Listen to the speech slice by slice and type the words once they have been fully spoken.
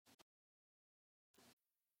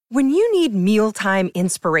When you need mealtime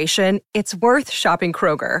inspiration, it's worth shopping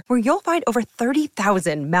Kroger, where you'll find over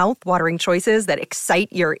 30,000 mouth-watering choices that excite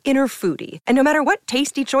your inner foodie. And no matter what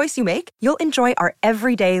tasty choice you make, you'll enjoy our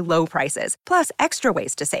everyday low prices, plus extra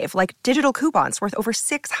ways to save, like digital coupons worth over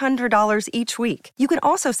 $600 each week. You can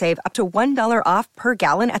also save up to $1 off per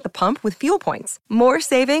gallon at the pump with fuel points. More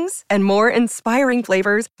savings and more inspiring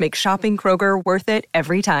flavors make shopping Kroger worth it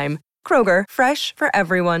every time. Kroger, fresh for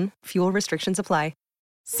everyone. Fuel restrictions apply.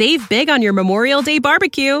 Save big on your Memorial Day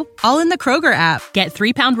barbecue, all in the Kroger app. Get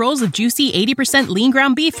 3-pound rolls of juicy 80% lean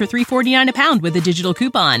ground beef for $3.49 a pound with a digital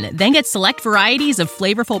coupon. Then get select varieties of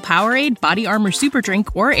flavorful Powerade, Body Armor Super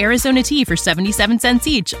Drink, or Arizona tea for 77 cents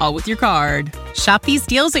each, all with your card. Shop these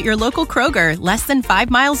deals at your local Kroger, less than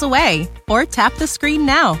 5 miles away. Or tap the screen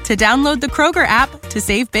now to download the Kroger app to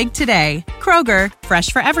save big today. Kroger,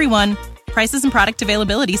 fresh for everyone. Prices and product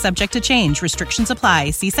availability subject to change. Restrictions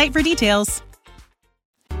apply. See site for details.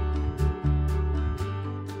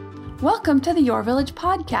 Welcome to the Your Village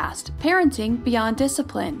podcast, Parenting Beyond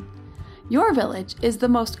Discipline. Your Village is the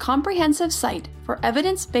most comprehensive site for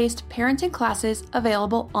evidence-based parenting classes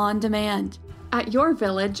available on demand at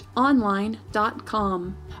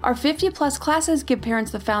yourvillageonline.com. Our 50-plus classes give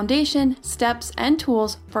parents the foundation, steps, and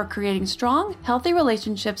tools for creating strong, healthy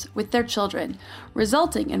relationships with their children,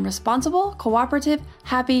 resulting in responsible, cooperative,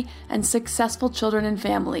 happy, and successful children and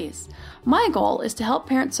families. My goal is to help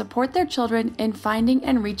parents support their children in finding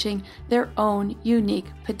and reaching their own unique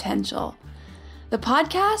potential. The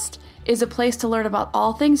podcast is a place to learn about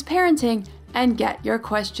all things parenting and get your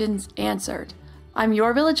questions answered. I'm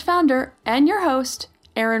Your Village founder and your host,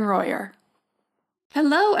 Erin Royer.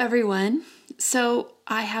 Hello, everyone. So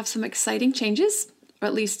I have some exciting changes, or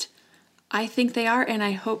at least I think they are, and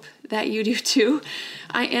I hope that you do too.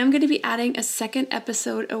 I am going to be adding a second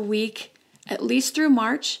episode a week, at least through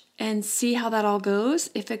March, and see how that all goes.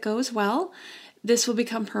 If it goes well, this will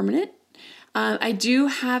become permanent. I do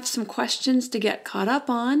have some questions to get caught up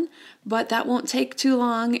on, but that won't take too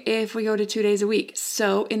long if we go to 2 days a week.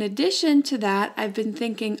 So in addition to that, I've been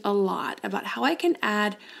thinking a lot about how I can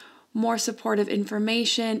add more supportive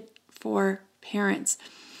information for parents.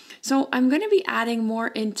 So I'm going to be adding more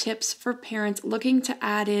in tips for parents looking to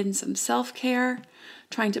add in some self-care,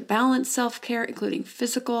 trying to balance self-care, including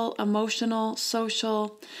physical, emotional,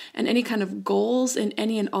 social, and any kind of goals in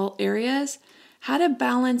any and all areas. How to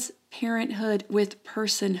balance parenthood with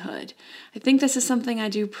personhood. I think this is something I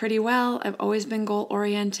do pretty well. I've always been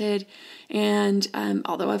goal-oriented, and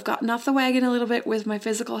although I've gotten off the wagon a little bit with my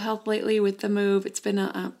physical health lately with the move, it's been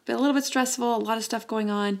a little bit stressful, a lot of stuff going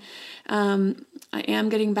on. I am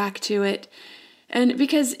getting back to it. And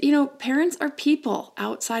because, parents are people.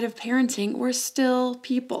 Outside of parenting, we're still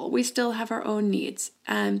people. We still have our own needs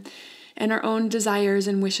and our own desires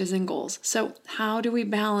and wishes and goals. So how do we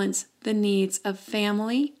balance the needs of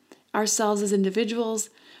family, ourselves as individuals,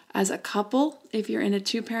 as a couple, if you're in a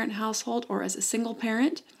 2-parent household, or as a single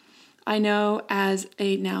parent? I know as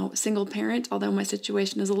a now single parent, although my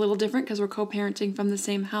situation is a little different because we're co-parenting from the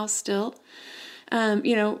same house still,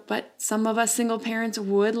 but some of us single parents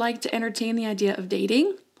would like to entertain the idea of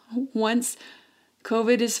dating once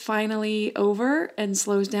COVID is finally over and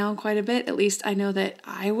slows down quite a bit. At least I know that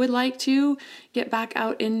I would like to get back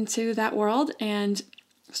out into that world and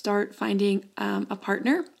start finding a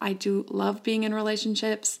partner. I do love being in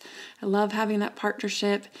relationships. I love having that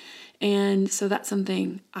partnership. And so that's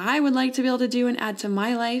something I would like to be able to do and add to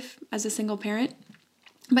my life as a single parent.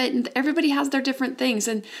 But everybody has their different things.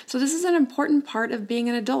 And so this is an important part of being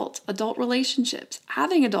an adult relationships,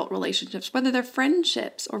 having adult relationships, whether they're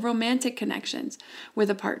friendships or romantic connections with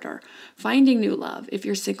a partner, finding new love if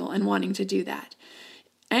you're single and wanting to do that.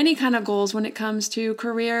 Any kind of goals when it comes to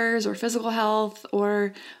careers or physical health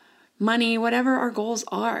or money, whatever our goals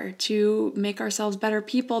are, to make ourselves better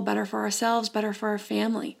people, better for ourselves, better for our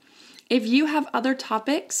family. If you have other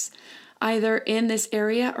topics, either in this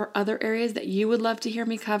area or other areas that you would love to hear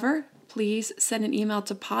me cover, please send an email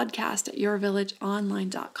to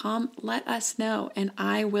podcast@yourvillageonline.com. Let us know, and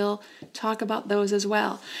I will talk about those as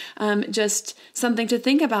well. Just something to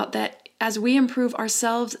think about, that as we improve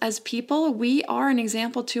ourselves as people, we are an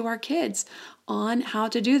example to our kids on how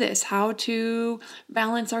to do this, how to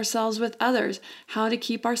balance ourselves with others, how to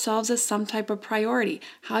keep ourselves as some type of priority,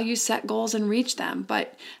 how you set goals and reach them,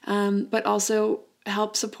 but also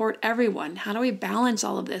help support everyone. How do we balance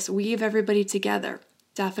all of this? Weave everybody together.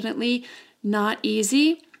 Definitely not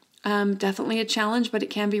easy. Definitely a challenge, but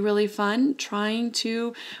it can be really fun trying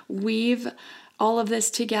to weave all of this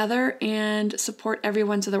together and support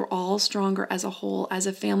everyone so that we're all stronger as a whole, as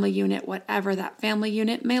a family unit, whatever that family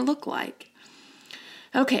unit may look like.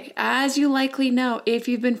 Okay, as you likely know, if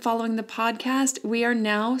you've been following the podcast, we are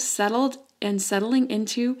now settled and settling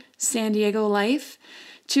into San Diego life.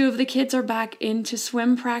 2 of the kids are back into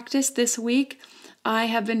swim practice this week. I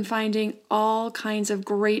have been finding all kinds of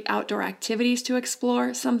great outdoor activities to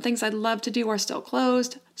explore. Some things I'd love to do are still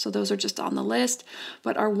closed, so those are just on the list.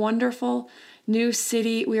 But our wonderful new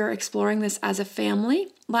city, we are exploring this as a family.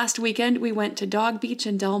 Last weekend, we went to Dog Beach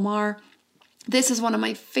in Del Mar. This is one of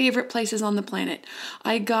my favorite places on the planet.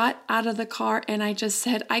 I got out of the car and I just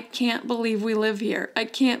said, I can't believe we live here. I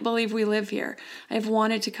can't believe we live here. I've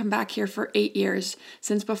wanted to come back here for 8 years,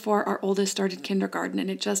 since before our oldest started kindergarten,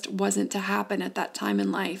 and it just wasn't to happen at that time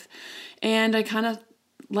in life. And I kind of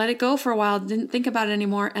let it go for a while, didn't think about it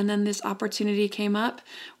anymore. And then this opportunity came up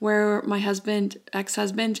where my husband,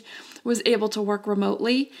 ex-husband, was able to work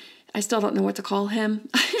remotely. I still don't know what to call him,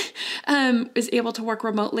 is able to work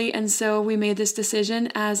remotely. And so we made this decision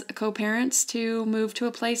as co-parents to move to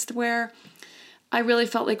a place where I really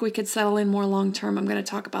felt like we could settle in more long-term. I'm going to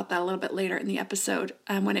talk about that a little bit later in the episode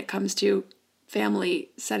when it comes to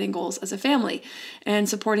family, setting goals as a family and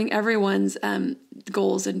supporting everyone's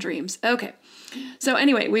goals and dreams. Okay. So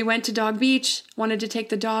anyway, we went to Dog Beach, wanted to take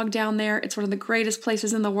the dog down there. It's one of the greatest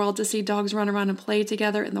places in the world to see dogs run around and play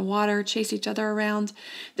together in the water, chase each other around.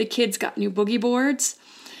 The kids got new boogie boards.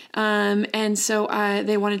 And so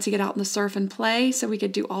they wanted to get out in the surf and play so we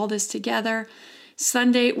could do all this together.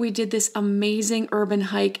 Sunday, we did this amazing urban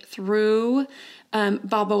hike through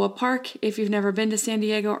Balboa Park. If you've never been to San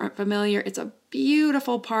Diego or aren't familiar, it's a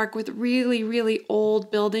beautiful park with really, really old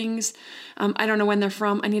buildings. I don't know when they're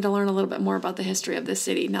from. I need to learn a little bit more about the history of this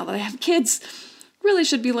city now that I have kids. Really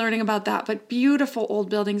should be learning about that, but beautiful old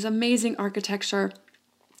buildings, amazing architecture,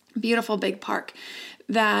 beautiful big park.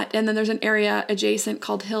 And then there's an area adjacent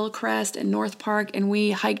called Hillcrest and North Park, and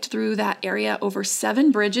we hiked through that area over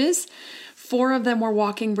 7 bridges. 4 of them were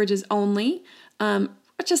walking bridges only.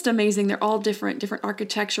 Just amazing. They're all different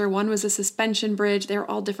architecture. One was a suspension bridge. They're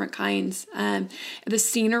all different kinds. The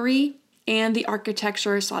scenery and the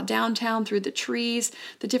architecture, saw downtown through the trees,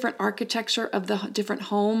 the different architecture of the different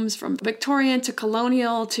homes from Victorian to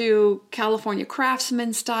colonial to California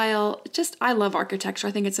craftsman style. I love architecture.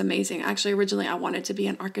 I think it's amazing. Actually, originally I wanted to be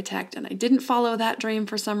an architect and I didn't follow that dream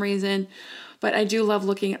for some reason, but I do love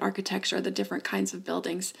looking at architecture, the different kinds of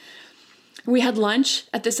buildings. We had lunch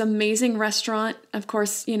at this amazing restaurant, of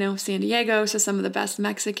course, San Diego, so some of the best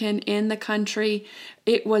Mexican in the country.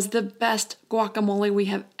 It was the best guacamole we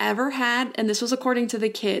have ever had, and this was according to the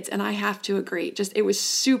kids, and I have to agree. It was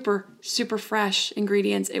super, super fresh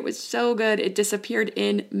ingredients. It was so good, it disappeared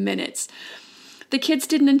in minutes. The kids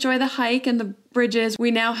didn't enjoy the hike and the bridges. We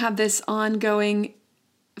now have this ongoing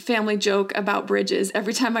family joke about bridges.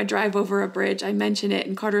 Every time I drive over a bridge, I mention it,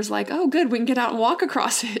 and Carter's like, oh, good, we can get out and walk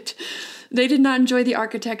across it. They did not enjoy the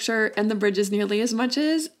architecture and the bridges nearly as much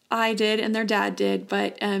as I did and their dad did,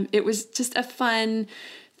 but it was just a fun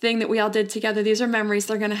thing that we all did together. These are memories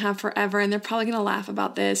they're going to have forever, and they're probably going to laugh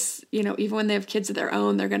about this. Even when they have kids of their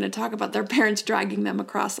own, they're going to talk about their parents dragging them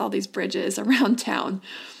across all these bridges around town.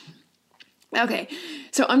 Okay,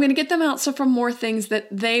 so I'm going to get them out for more things that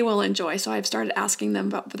they will enjoy. So I've started asking them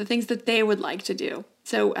about the things that they would like to do.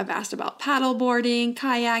 So I've asked about paddle boarding,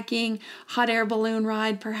 kayaking, hot air balloon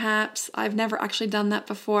ride, perhaps. I've never actually done that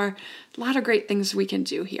before. A lot of great things we can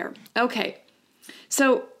do here. Okay,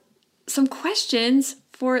 so some questions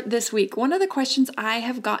for this week. One of the questions I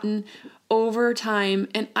have gotten over time,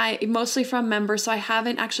 and I mostly from members, so I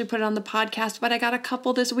haven't actually put it on the podcast, but I got a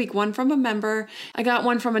couple this week. One from a member. I got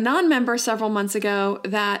one from a non-member several months ago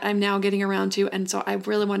that I'm now getting around to, and so I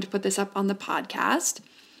really wanted to put this up on the podcast.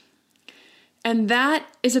 And that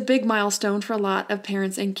is a big milestone for a lot of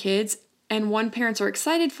parents and kids, and one parents are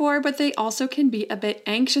excited for, but they also can be a bit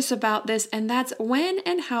anxious about this, and that's when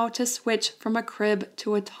and how to switch from a crib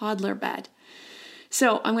to a toddler bed.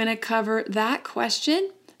 So I'm going to cover that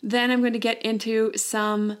question. Then I'm going to get into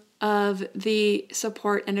some of the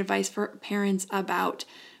support and advice for parents about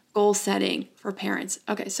goal setting for parents.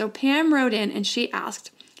 Okay, so Pam wrote in and she asked,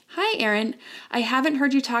 "Hi, Erin. I haven't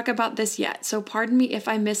heard you talk about this yet, so pardon me if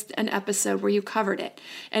I missed an episode where you covered it.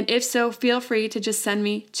 And if so, feel free to just send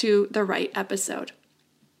me to the right episode."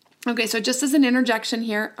 Okay, so just as an interjection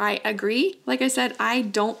here, I agree. Like I said, I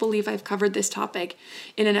don't believe I've covered this topic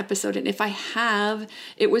in an episode. And if I have,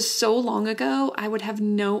 it was so long ago, I would have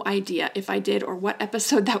no idea if I did or what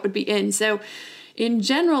episode that would be in. So in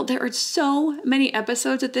general, there are so many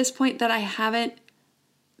episodes at this point that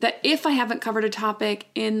if I haven't covered a topic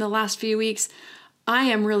in the last few weeks, I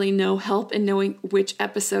am really no help in knowing which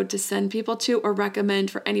episode to send people to or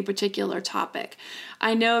recommend for any particular topic.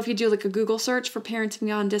 I know if you do like a Google search for Parenting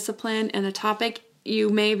Beyond Discipline and the topic, you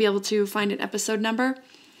may be able to find an episode number.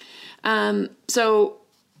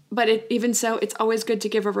 Even so, it's always good to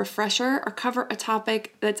give a refresher or cover a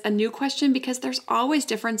topic that's a new question, because there's always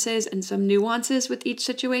differences and some nuances with each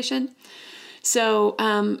situation. So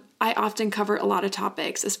I often cover a lot of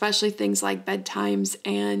topics, especially things like bedtimes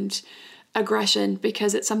and aggression,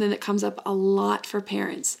 because it's something that comes up a lot for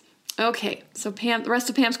parents. Okay, so Pam, the rest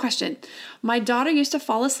of Pam's question. My daughter used to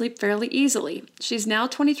fall asleep fairly easily. She's now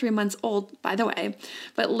 23 months old, by the way,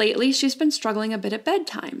 but lately she's been struggling a bit at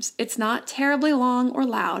bedtimes. It's not terribly long or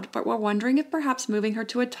loud, but we're wondering if perhaps moving her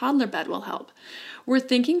to a toddler bed will help. We're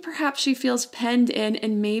thinking perhaps she feels penned in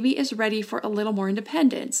and maybe is ready for a little more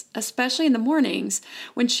independence, especially in the mornings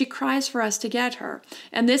when she cries for us to get her.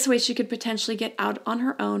 And this way she could potentially get out on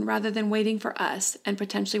her own rather than waiting for us and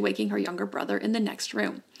potentially waking her younger brother in the next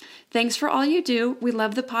room. Thanks for all you do. We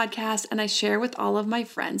love the podcast, and I share with all of my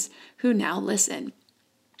friends who now listen.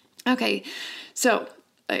 Okay, so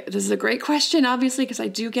this is a great question, obviously, because I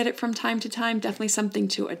do get it from time to time. Definitely something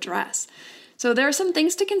to address. So there are some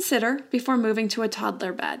things to consider before moving to a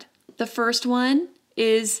toddler bed. The first one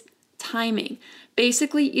is timing.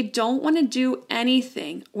 Basically, you don't want to do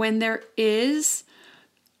anything when there is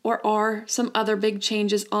or are some other big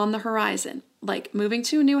changes on the horizon, like moving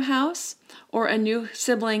to a new house or a new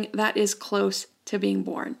sibling that is close to being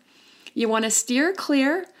born. You want to steer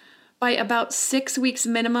clear by about 6 weeks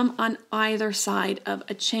minimum on either side of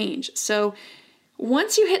a change. So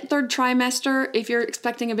once you hit third trimester, if you're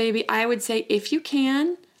expecting a baby, I would say if you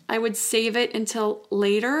can, I would save it until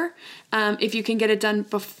later. If you can get it done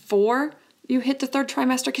before you hit the third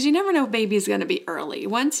trimester, because you never know if baby is going to be early.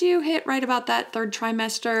 Once you hit right about that third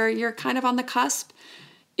trimester, you're kind of on the cusp.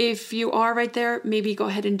 If you are right there, maybe go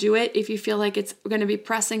ahead and do it if you feel like it's going to be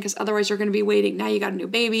pressing, because otherwise you're going to be waiting. Now you got a new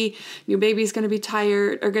baby's going to be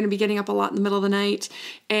tired or going to be getting up a lot in the middle of the night.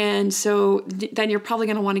 And so then you're probably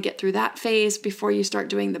going to want to get through that phase before you start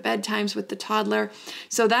doing the bedtimes with the toddler.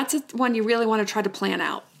 So that's one you really want to try to plan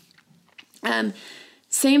out.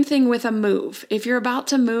 Same thing with a move. If you're about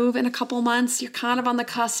to move in a couple months, you're kind of on the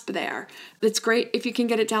cusp there. It's great if you can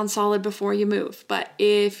get it down solid before you move. But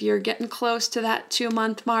if you're getting close to that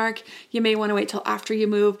 2-month mark, you may want to wait till after you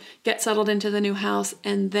move, get settled into the new house,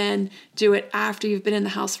 and then do it after you've been in the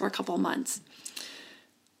house for a couple months.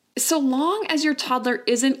 So long as your toddler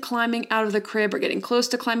isn't climbing out of the crib or getting close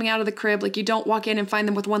to climbing out of the crib, like you don't walk in and find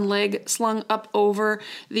them with one leg slung up over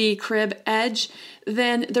the crib edge,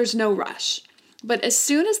 then there's no rush. But as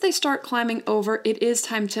soon as they start climbing over, it is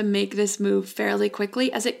time to make this move fairly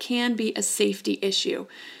quickly, as it can be a safety issue.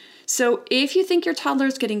 So if you think your toddler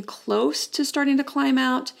is getting close to starting to climb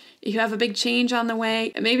out, if you have a big change on the way,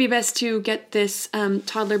 it may be best to get this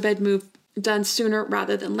toddler bed move done sooner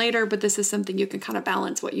rather than later, but this is something you can kind of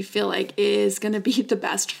balance what you feel like is going to be the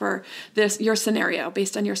best for your scenario,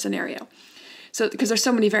 based on your scenario. So, because there's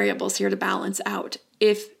so many variables here to balance out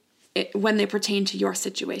when they pertain to your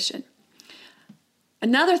situation.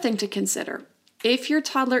 Another thing to consider, if your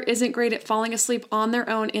toddler isn't great at falling asleep on their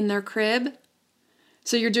own in their crib,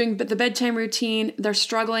 so you're doing the bedtime routine, they're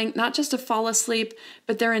struggling not just to fall asleep,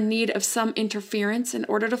 but they're in need of some interference in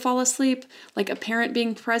order to fall asleep, like a parent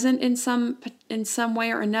being present in some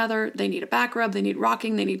way or another. They need a back rub, they need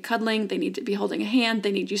rocking, they need cuddling, they need to be holding a hand,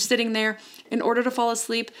 they need you sitting there in order to fall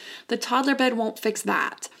asleep. The toddler bed won't fix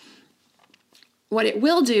that. What it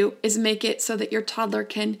will do is make it so that your toddler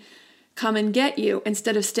can come and get you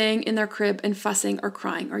instead of staying in their crib and fussing or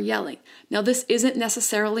crying or yelling. Now, this isn't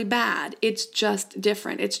necessarily bad. It's just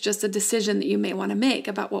different. It's just a decision that you may want to make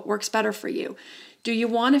about what works better for you. Do you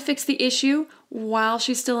want to fix the issue while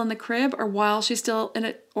she's still in the crib, or while she's still in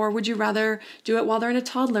it, or would you rather do it while they're in a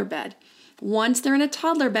toddler bed? Once they're in a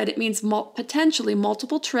toddler bed, it means potentially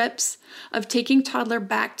multiple trips of taking toddler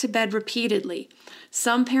back to bed repeatedly.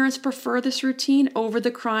 Some parents prefer this routine over the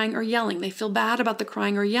crying or yelling. They feel bad about the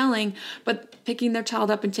crying or yelling, but picking their child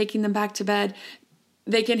up and taking them back to bed,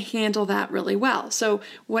 they can handle that really well. So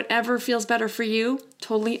whatever feels better for you,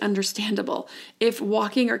 totally understandable. If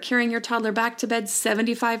walking or carrying your toddler back to bed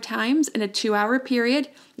 75 times in a 2-hour period,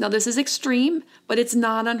 now this is extreme, but it's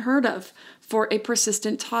not unheard of for a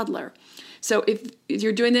persistent toddler. So if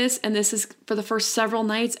you're doing this and this is for the first several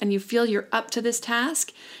nights and you feel you're up to this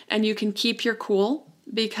task and you can keep your cool,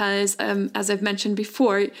 because as I've mentioned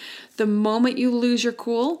before, the moment you lose your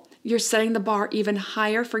cool, you're setting the bar even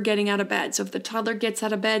higher for getting out of bed. So if the toddler gets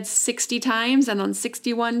out of bed 60 times and on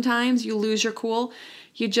 61 times you lose your cool,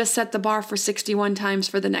 you just set the bar for 61 times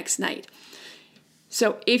for the next night.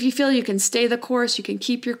 So if you feel you can stay the course, you can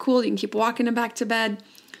keep your cool, you can keep walking them back to bed,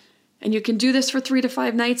 and you can do this for 3 to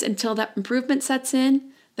 5 nights until that improvement sets in,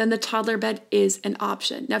 then the toddler bed is an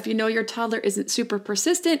option. Now, if you know your toddler isn't super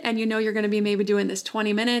persistent and you know you're going to be maybe doing this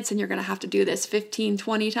 20 minutes and you're going to have to do this 15,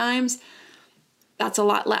 20 times, that's a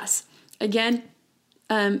lot less. Again,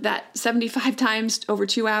 that 75 times over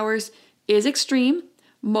 2 hours is extreme.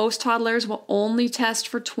 Most toddlers will only test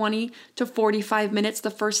for 20 to 45 minutes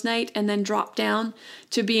the first night and then drop down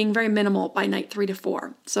to being very minimal by night 3 to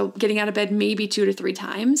 4. So getting out of bed maybe 2 to 3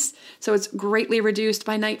 times. So it's greatly reduced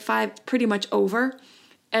by night 5, pretty much over.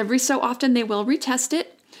 Every so often they will retest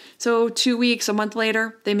it. So 2 weeks, a month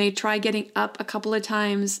later, they may try getting up a couple of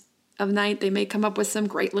times of night. They may come up with some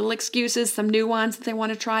great little excuses, some new ones that they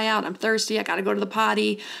want to try out. I'm thirsty. I got to go to the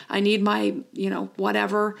potty. I need my,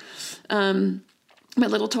 whatever, my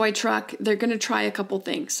little toy truck. They're going to try a couple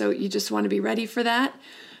things. So you just want to be ready for that.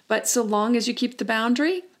 But so long as you keep the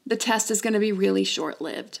boundary, the test is going to be really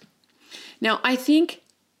short-lived. Now, I think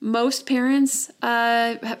most parents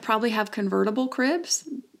probably have convertible cribs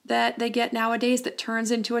that they get nowadays that turns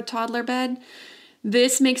into a toddler bed.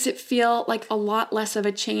 This makes it feel like a lot less of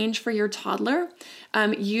a change for your toddler.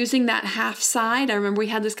 Using that half side, I remember we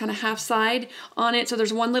had this kind of half side on it. So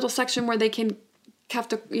there's one little section where they can have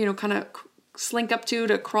to, kind of slink up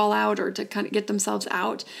to crawl out or to kind of get themselves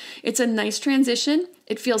out. It's a nice transition.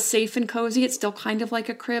 It feels safe and cozy. It's still kind of like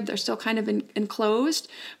a crib. They're still kind of enclosed,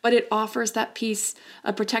 but it offers that piece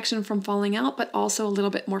of protection from falling out, but also a little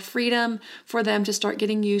bit more freedom for them to start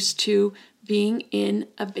getting used to being in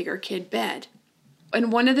a bigger kid bed.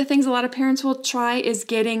 And one of the things a lot of parents will try is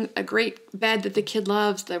getting a great bed that the kid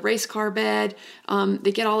loves, the race car bed.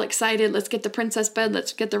 They get all excited. Let's get the princess bed.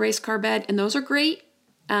 Let's get the race car bed. And those are great.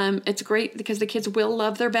 It's great because the kids will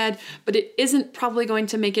love their bed, but it isn't probably going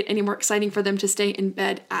to make it any more exciting for them to stay in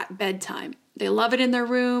bed at bedtime. They love it in their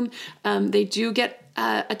room. They do get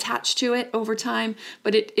attached to it over time,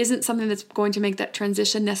 but it isn't something that's going to make that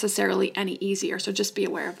transition necessarily any easier. So just be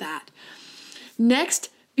aware of that. Next,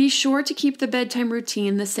 be sure to keep the bedtime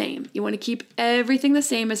routine the same. You want to keep everything the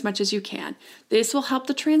same as much as you can. This will help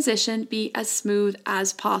the transition be as smooth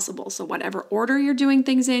as possible. So whatever order you're doing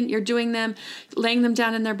things in, you're doing them, laying them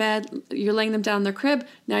down in their bed, you're laying them down in their crib.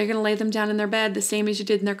 Now you're going to lay them down in their bed the same as you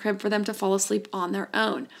did in their crib for them to fall asleep on their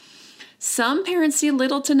own. Some parents see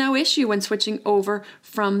little to no issue when switching over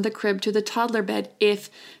from the crib to the toddler bed if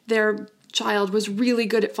their child was really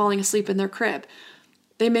good at falling asleep in their crib.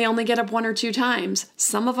 They may only get up 1 or 2 times.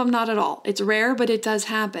 Some of them not at all. It's rare, but it does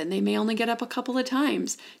happen. They may only get up a couple of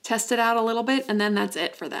times, test it out a little bit, and then that's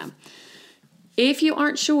it for them. If you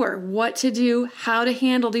aren't sure what to do, how to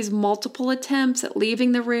handle these multiple attempts at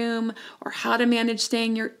leaving the room, or how to manage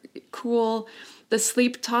staying cool, the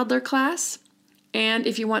Sleep Toddler class, and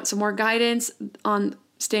if you want some more guidance on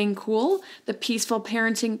staying cool, the Peaceful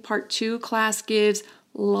Parenting Part 2 class gives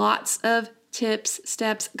lots of tips,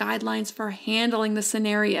 steps, guidelines for handling the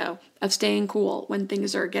scenario of staying cool when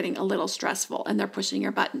things are getting a little stressful and they're pushing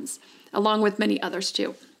your buttons, along with many others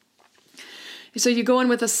too. So you go in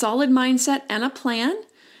with a solid mindset and a plan.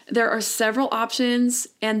 There are several options,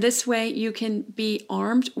 and this way you can be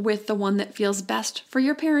armed with the one that feels best for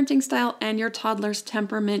your parenting style and your toddler's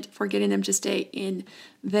temperament for getting them to stay in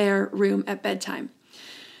their room at bedtime.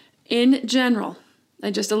 In general, I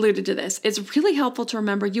just alluded to this, it's really helpful to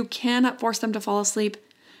remember you cannot force them to fall asleep,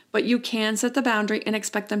 but you can set the boundary and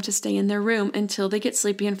expect them to stay in their room until they get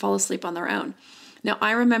sleepy and fall asleep on their own. Now,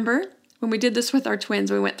 I remember when we did this with our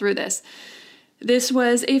twins, we went through this. This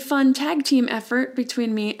was a fun tag team effort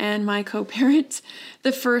between me and my co-parent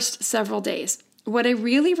the first several days. What I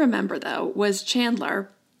really remember, though, was Chandler,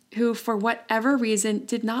 who, for whatever reason,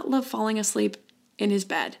 did not love falling asleep in his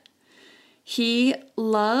bed. He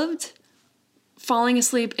loved falling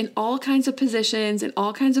asleep in all kinds of positions and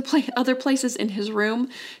all kinds of other places in his room.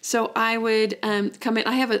 So I would come in.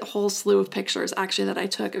 I have a whole slew of pictures actually that I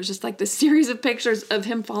took. It was just like this series of pictures of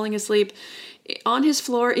him falling asleep on his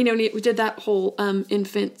floor. You know, we did that whole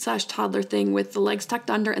infant/toddler thing with the legs tucked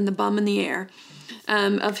under and the bum in the air,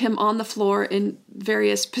 of him on the floor in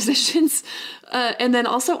various positions, and then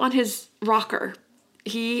also on his rocker.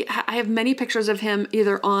 I have many pictures of him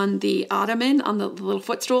either on the ottoman, on the little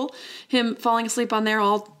footstool, him falling asleep on there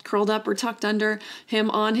all curled up or tucked under, him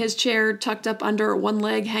on his chair tucked up under, one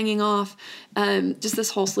leg hanging off, just this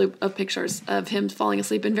whole slew of pictures of him falling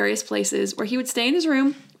asleep in various places where he would stay in his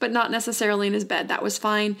room, but not necessarily in his bed. That was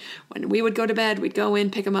fine. When we would go to bed, we'd go in,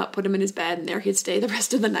 pick him up, put him in his bed, and there he'd stay the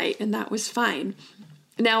rest of the night, and that was fine.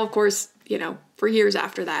 Now, of course, for years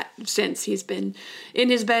after that, since he's been in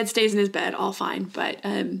his bed, stays in his bed, all fine. But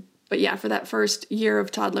yeah, for that first year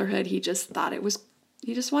of toddlerhood, he just thought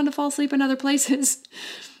he just wanted to fall asleep in other places.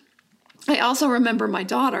 I also remember my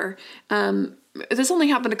daughter, this only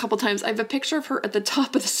happened a couple times. I have a picture of her at the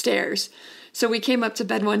top of the stairs. So we came up to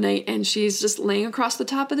bed one night and she's just laying across the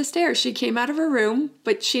top of the stairs. She came out of her room,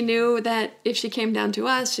 but she knew that if she came down to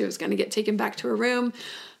us, she was going to get taken back to her room.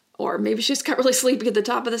 Or maybe she just got really sleepy at the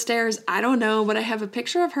top of the stairs. I don't know, but I have a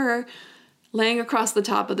picture of her laying across the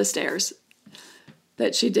top of the stairs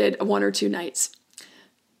that she did 1 or 2 nights.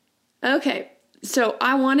 Okay, so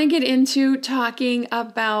I want to get into talking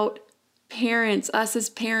about parents, us as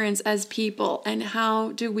parents, as people, and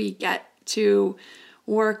how do we get to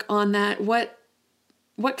work on that? What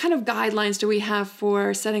kind of guidelines do we have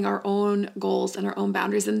for setting our own goals and our own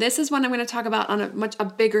boundaries? And this is what I'm going to talk about on a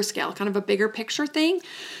bigger scale, kind of a bigger picture thing.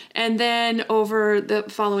 And then over the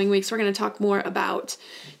following weeks, we're going to talk more about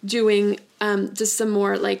doing just some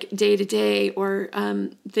more like day-to-day or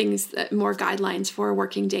things, more guidelines for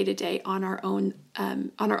working day-to-day on our own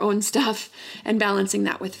stuff and balancing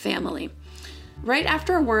that with family. Right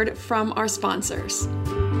after a word from our sponsors.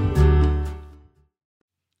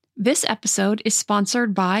 This episode is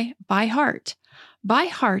sponsored by ByHeart.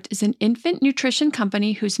 ByHeart is an infant nutrition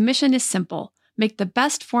company whose mission is simple: make the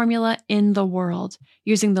best formula in the world.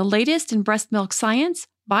 Using the latest in breast milk science,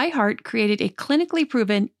 ByHeart created a clinically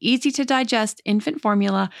proven, easy-to-digest infant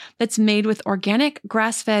formula that's made with organic,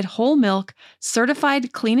 grass-fed whole milk,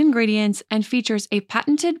 certified clean ingredients, and features a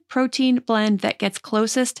patented protein blend that gets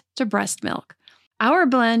closest to breast milk. Our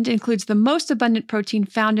blend includes the most abundant protein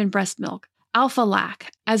found in breast milk,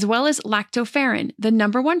 alpha-lac, as well as lactoferrin, the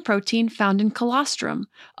 #1 protein found in colostrum,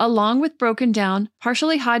 along with broken down,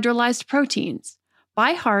 partially hydrolyzed proteins.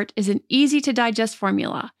 ByHeart is an easy-to-digest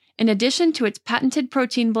formula. In addition to its patented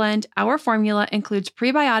protein blend, our formula includes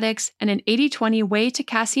prebiotics and an 80-20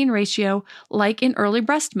 whey-to-casein ratio like in early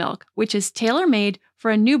breast milk, which is tailor-made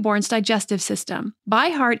for a newborn's digestive system.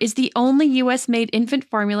 ByHeart is the only U.S.-made infant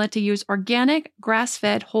formula to use organic,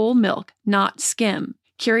 grass-fed whole milk, not skim.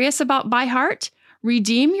 Curious about ByHeart?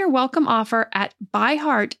 Redeem your welcome offer at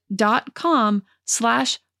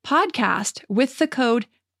byheart.com/podcast with the code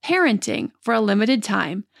PARENTING for a limited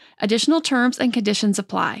time. Additional terms and conditions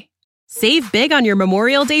apply. Save big on your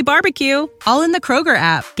Memorial Day barbecue, all in the Kroger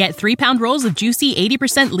app. Get 3-pound rolls of juicy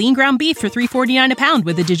 80% lean ground beef for $3.49 a pound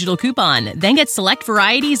with a digital coupon. Then get select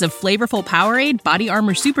varieties of flavorful Powerade, Body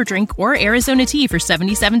Armor Super Drink, or Arizona tea for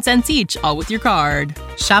 77 cents each, all with your card.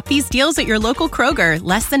 Shop these deals at your local Kroger,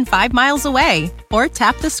 less than 5 miles away. Or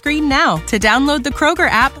tap the screen now to download the Kroger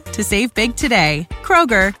app to save big today.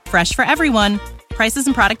 Kroger, fresh for everyone. Prices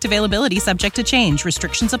and product availability subject to change.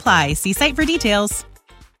 Restrictions apply. See site for details.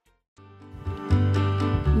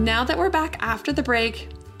 Now that we're back after the break,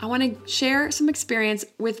 I want to share some experience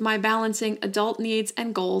with my balancing adult needs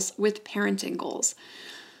and goals with parenting goals.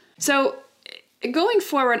 So going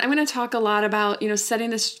forward, I'm going to talk a lot about, setting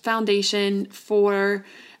this foundation for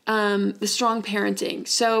the strong parenting.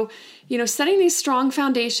 So, setting these strong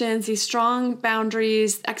foundations, these strong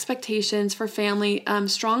boundaries, expectations for family,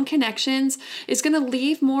 strong connections is going to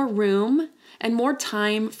leave more room and more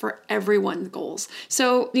time for everyone's goals.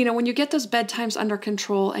 So, when you get those bedtimes under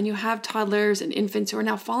control and you have toddlers and infants who are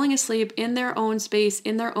now falling asleep in their own space,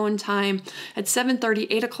 in their own time at 7:30,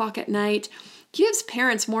 8 o'clock at night, gives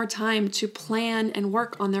parents more time to plan and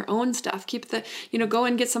work on their own stuff. Go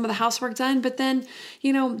and get some of the housework done, but then,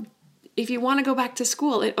 if you want to go back to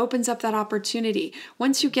school, it opens up that opportunity.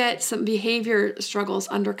 Once you get some behavior struggles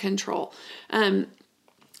under control,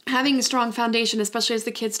 having a strong foundation, especially as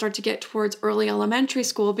the kids start to get towards early elementary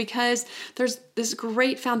school, because there's this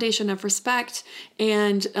great foundation of respect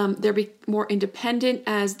and they'll be more independent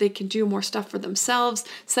as they can do more stuff for themselves.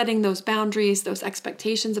 Setting those boundaries, those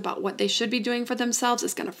expectations about what they should be doing for themselves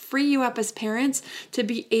is going to free you up as parents to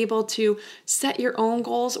be able to set your own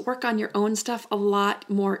goals, work on your own stuff a lot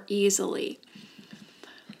more easily.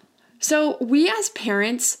 So we as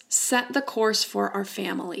parents set the course for our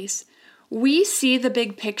families. We see the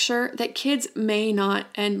big picture that kids may not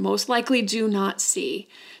and most likely do not see.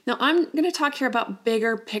 Now, I'm going to talk here about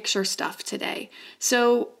bigger picture stuff today.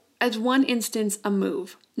 So, as one instance, a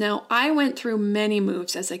move. Now, I went through many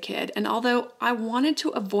moves as a kid, and although I wanted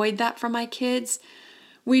to avoid that for my kids,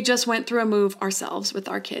 we just went through a move ourselves with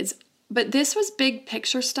our kids. But this was big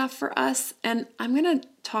picture stuff for us, and I'm going to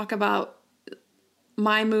talk about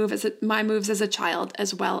my moves as a child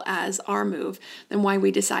as well as our move and why we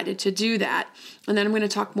decided to do that. And then I'm going to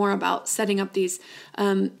talk more about setting up these,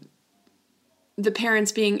 the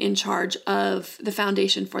parents being in charge of the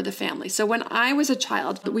foundation for the family. So when I was a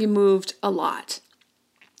child, we moved a lot.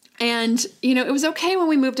 And, it was okay when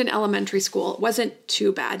we moved in elementary school. It wasn't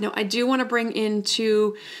too bad. Now, I do want to bring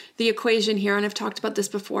into the equation here, and I've talked about this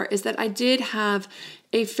before, is that I did have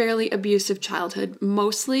a fairly abusive childhood,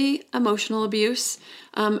 mostly emotional abuse,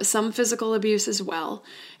 some physical abuse as well.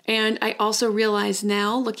 And I also realize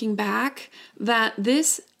now, looking back, that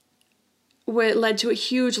this led to a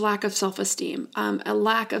huge lack of self-esteem, a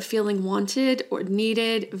lack of feeling wanted or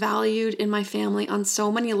needed, valued in my family on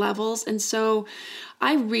so many levels. And so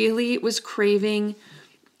I really was craving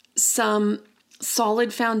some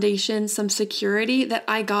solid foundation, some security that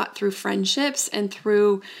I got through friendships and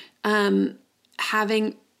through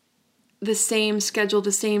having the same schedule,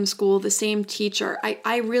 the same school, the same teacher.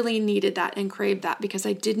 I really needed that and craved that because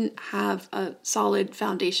I didn't have a solid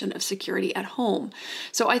foundation of security at home.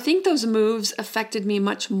 So I think those moves affected me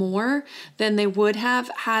much more than they would have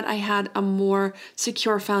had I had a more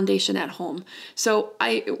secure foundation at home. So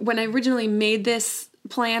when I originally made this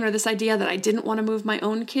plan or this idea that I didn't want to move my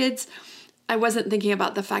own kids, I wasn't thinking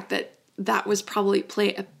about the fact that that was probably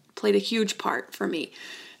played a huge part for me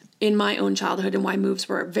in my own childhood and why moves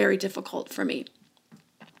were very difficult for me.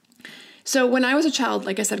 So when I was a child,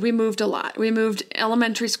 like I said, we moved a lot. We moved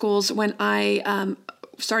elementary schools when I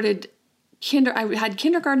started I had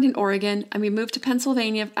kindergarten in Oregon, and we moved to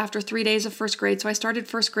Pennsylvania after 3 days of first grade. So I started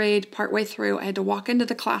first grade partway through. I had to walk into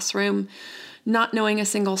the classroom not knowing a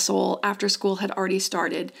single soul after school had already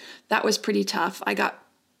started. That was pretty tough. I got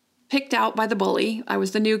picked out by the bully. I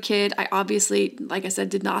was the new kid. I obviously, like I said,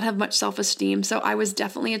 did not have much self-esteem, so I was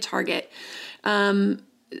definitely a target.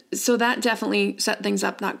 So that definitely set things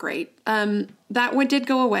up not great. That one did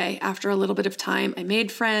go away after a little bit of time. I made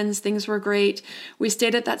friends. Things were great. We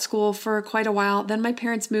stayed at that school for quite a while. Then my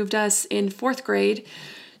parents moved us in fourth grade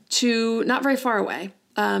to not very far away,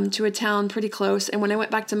 to a town pretty close. And when I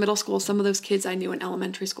went back to middle school, some of those kids I knew in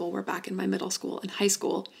elementary school were back in my middle school and high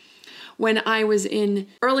school. When I was in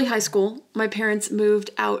early high school, my parents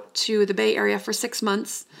moved out to the Bay Area for 6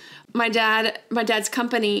 months. My dad's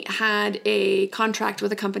company had a contract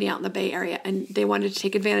with a company out in the Bay Area, and they wanted to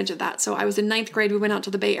take advantage of that. So I was in 9th grade. We went out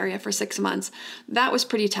to the Bay Area for 6 months. That was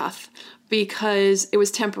pretty tough because it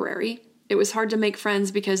was temporary. It was hard to make friends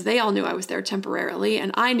because they all knew I was there temporarily,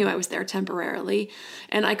 and I knew I was there temporarily,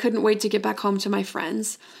 and I couldn't wait to get back home to my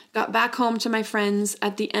friends. Got back home to my friends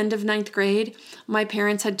at the end of 9th grade. My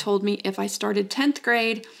parents had told me if I started 10th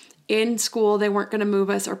grade in school, they weren't going to move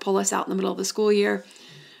us or pull us out in the middle of the school year.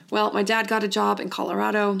 Well, my dad got a job in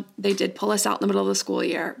Colorado. They did pull us out in the middle of the school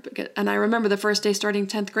year. And I remember the first day starting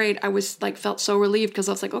 10th grade, I was felt so relieved because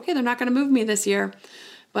I was like, okay, they're not going to move me this year.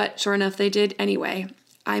 But sure enough, they did anyway.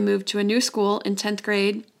 I moved to a new school in 10th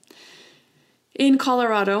grade in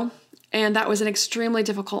Colorado, and that was an extremely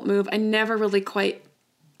difficult move. I never really quite,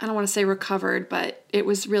 I don't want to say recovered, but it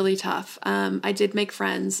was really tough. I did make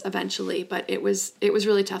friends eventually, but it was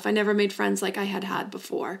really tough. I never made friends like I had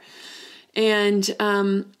before. And,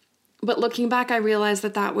 but looking back, I realized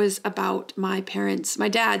that was about my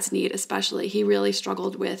dad's need especially. He really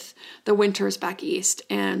struggled with the winters back east,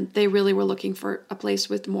 and they really were looking for a place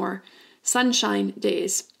with more sunshine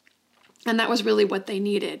days. And that was really what they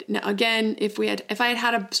needed. Now, again, if I had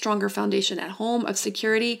had a stronger foundation at home of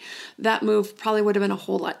security, that move probably would have been a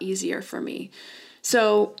whole lot easier for me.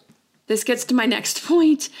 So this gets to my next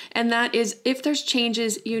point, and that is if there's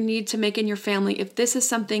changes you need to make in your family, if this is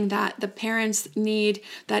something that the parents need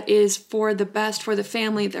that is for the best for the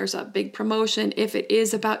family, there's a big promotion. If it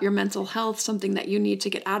is about your mental health, something that you need to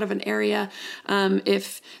get out of an area,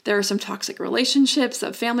 if there are some toxic relationships,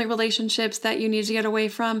 family relationships that you need to get away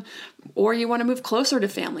from, or you want to move closer to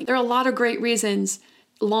family, there are a lot of great reasons,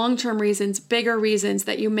 long-term reasons, bigger reasons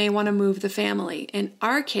that you may want to move the family. In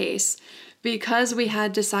our case, because we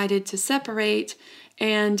had decided to separate,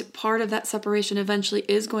 and part of that separation eventually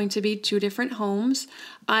is going to be 2 different homes,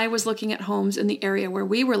 I was looking at homes in the area where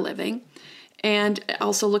we were living, and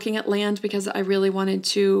also looking at land because I really wanted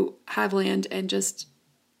to have land and just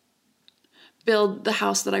build the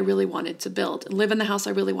house that I really wanted to build and live in the house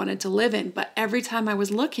I really wanted to live in. But every time I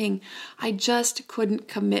was looking, I just couldn't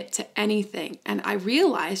commit to anything. And I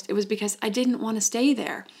realized it was because I didn't want to stay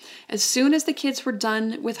there. As soon as the kids were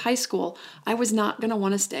done with high school, I was not going to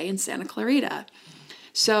want to stay in Santa Clarita.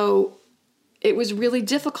 So it was really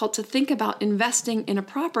difficult to think about investing in a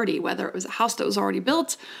property, whether it was a house that was already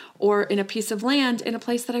built or in a piece of land in a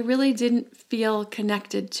place that I really didn't feel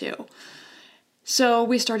connected to. So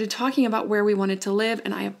we started talking about where we wanted to live,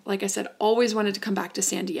 and I, like I said, always wanted to come back to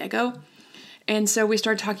San Diego. And so we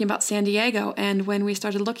started talking about San Diego, and when we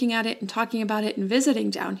started looking at it and talking about it and visiting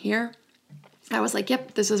down here, I was like,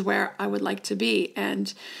 yep, this is where I would like to be.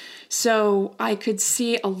 And so I could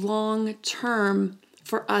see a long-term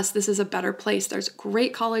for us, this is a better place. There's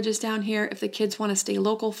great colleges down here. If the kids want to stay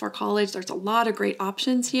local for college, there's a lot of great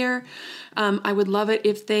options here. I would love it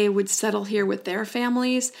if they would settle here with their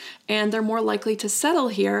families, and they're more likely to settle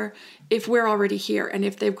here if we're already here. And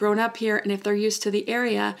if they've grown up here and if they're used to the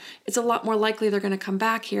area, it's a lot more likely they're going to come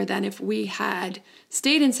back here than if we had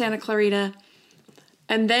stayed in Santa Clarita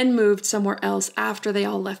and then moved somewhere else after they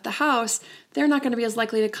all left the house. They're not going to be as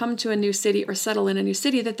likely to come to a new city or settle in a new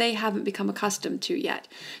city that they haven't become accustomed to yet.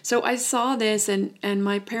 So I saw this, and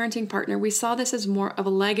my parenting partner, we saw this as more of a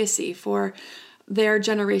legacy for their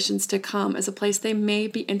generations to come, as a place they may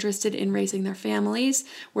be interested in raising their families,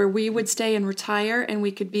 where we would stay and retire and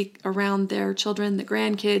we could be around their children, the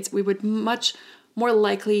grandkids. We would much more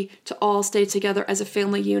likely to all stay together as a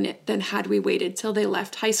family unit than had we waited till they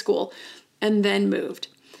left high school and then moved.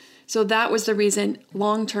 So that was the reason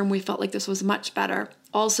long term we felt like this was much better.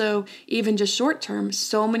 Also, even just short term,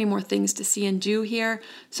 so many more things to see and do here,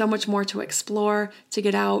 so much more to explore, to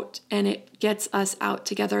get out, and it gets us out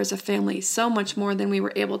together as a family so much more than we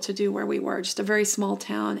were able to do where we were, just a very small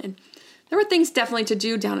town. And there were things definitely to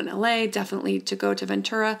do down in LA, definitely to go to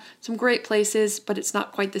Ventura, some great places, but it's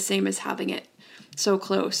not quite the same as having it so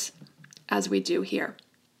close as we do here.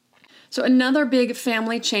 So another big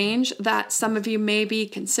family change that some of you may be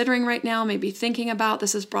considering right now, may be thinking about,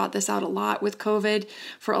 this has brought this out a lot with COVID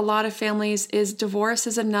for a lot of families, is divorce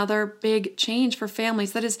is another big change for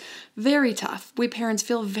families that is very tough. We parents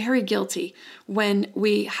feel very guilty when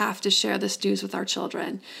we have to share this news with our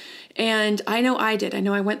children. And I know I did. I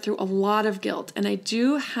know I went through a lot of guilt. And I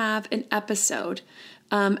do have an episode,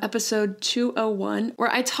 episode 201,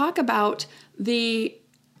 where I talk about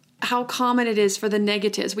how common it is for the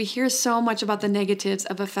negatives. We hear so much about the negatives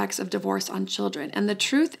of effects of divorce on children. And the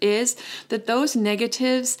truth is that those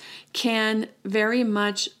negatives can very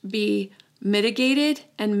much be mitigated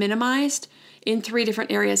and minimized in 3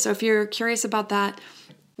 different areas. So if you're curious about that,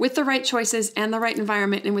 with the right choices and the right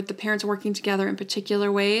environment, and with the parents working together in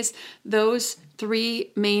particular ways, those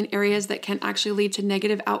 3 main areas that can actually lead to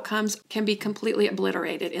negative outcomes can be completely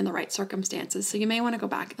obliterated in the right circumstances. So you may want to go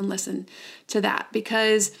back and listen to that,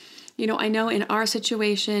 because I know in our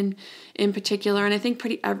situation in particular, and I think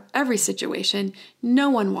pretty every situation, no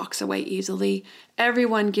one walks away easily.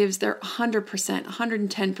 Everyone gives their 100%,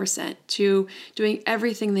 110% to doing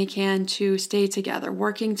everything they can to stay together,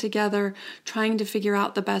 working together, trying to figure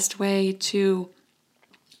out the best way to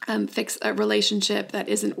fix a relationship that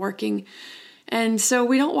isn't working. And so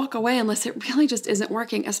we don't walk away unless it really just isn't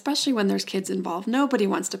working, especially when there's kids involved. Nobody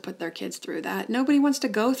wants to put their kids through that. Nobody wants to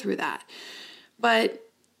go through that. But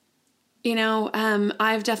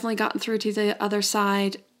I've definitely gotten through to the other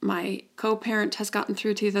side. My co-parent has gotten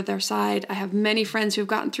through to the other side. I have many friends who've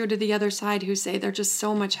gotten through to the other side who say they're just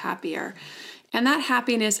so much happier. And that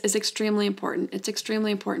happiness is extremely important. It's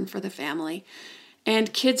extremely important for the family.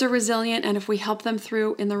 And kids are resilient, and if we help them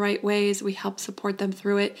through in the right ways, we help support them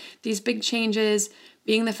through it. These big changes,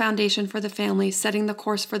 being the foundation for the family, setting the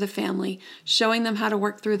course for the family, showing them how to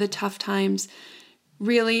work through the tough times,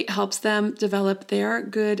 really helps them develop their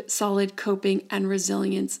good, solid coping and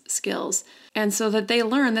resilience skills. And so that they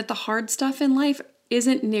learn that the hard stuff in life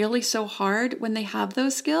isn't nearly so hard when they have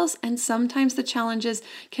those skills, and sometimes the challenges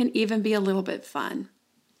can even be a little bit fun.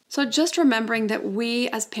 So just remembering that we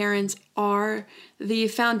as parents are the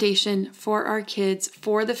foundation for our kids,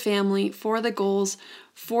 for the family, for the goals,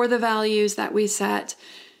 for the values that we set,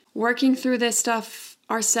 working through this stuff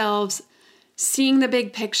ourselves, seeing the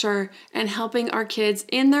big picture, and helping our kids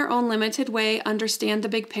in their own limited way understand the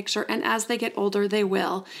big picture. And as they get older, they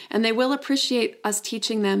will. And they will appreciate us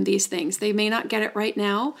teaching them these things. They may not get it right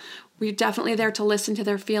now. We're definitely there to listen to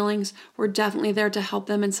their feelings. We're definitely there to help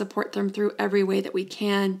them and support them through every way that we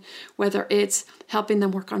can, whether it's helping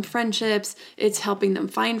them work on friendships, it's helping them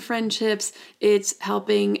find friendships, it's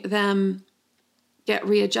helping them get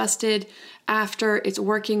readjusted after, it's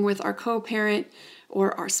working with our co-parent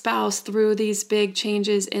or our spouse through these big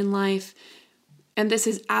changes in life. And this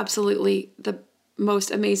is absolutely the most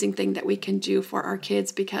amazing thing that we can do for our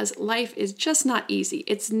kids, because life is just not easy.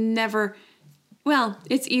 It's never, well,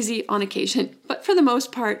 it's easy on occasion, but for the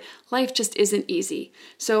most part, life just isn't easy.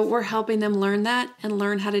 So we're helping them learn that and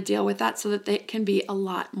learn how to deal with that so that they can be a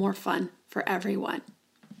lot more fun for everyone.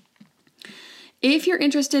 If you're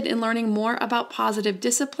interested in learning more about positive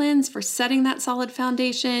disciplines for setting that solid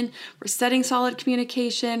foundation, for setting solid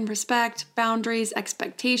communication, respect, boundaries,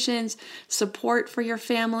 expectations, support for your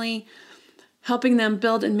family, helping them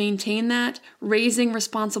build and maintain that, raising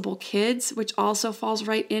responsible kids, which also falls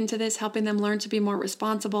right into this, helping them learn to be more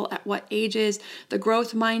responsible at what ages, the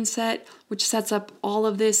growth mindset, which sets up all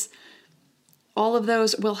of this All of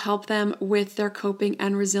those will help them with their coping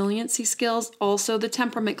and resiliency skills. Also the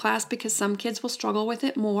temperament class, because some kids will struggle with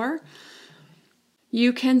it more.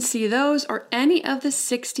 You can see those or any of the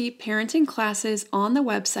 60 parenting classes on the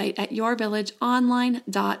website at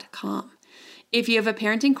yourvillageonline.com. If you have a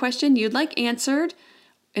parenting question you'd like answered,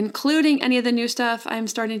 including any of the new stuff I'm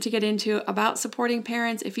starting to get into about supporting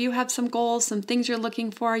parents, if you have some goals, some things you're looking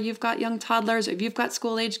for, you've got young toddlers, or if you've got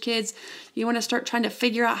school-age kids, you want to start trying to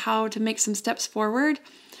figure out how to make some steps forward,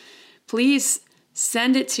 please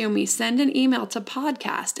send it to me. Send an email to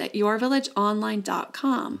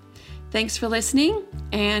podcast@yourvillageonline.com. Thanks for listening,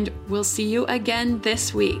 and we'll see you again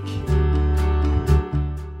this week.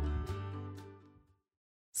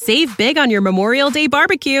 Save big on your Memorial Day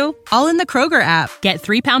barbecue, all in the Kroger app. Get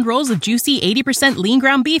 3-pound rolls of juicy 80% lean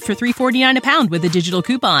ground beef for $3.49 a pound with a digital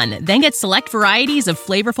coupon. Then get select varieties of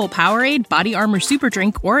flavorful Powerade, Body Armor Super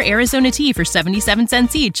Drink, or Arizona tea for 77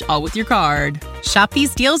 cents each, all with your card. Shop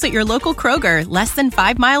these deals at your local Kroger, less than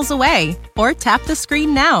 5 miles away. Or tap the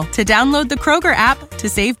screen now to download the Kroger app to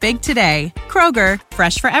save big today. Kroger,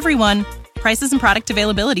 fresh for everyone. Prices and product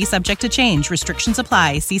availability subject to change. Restrictions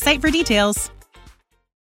apply. See site for details.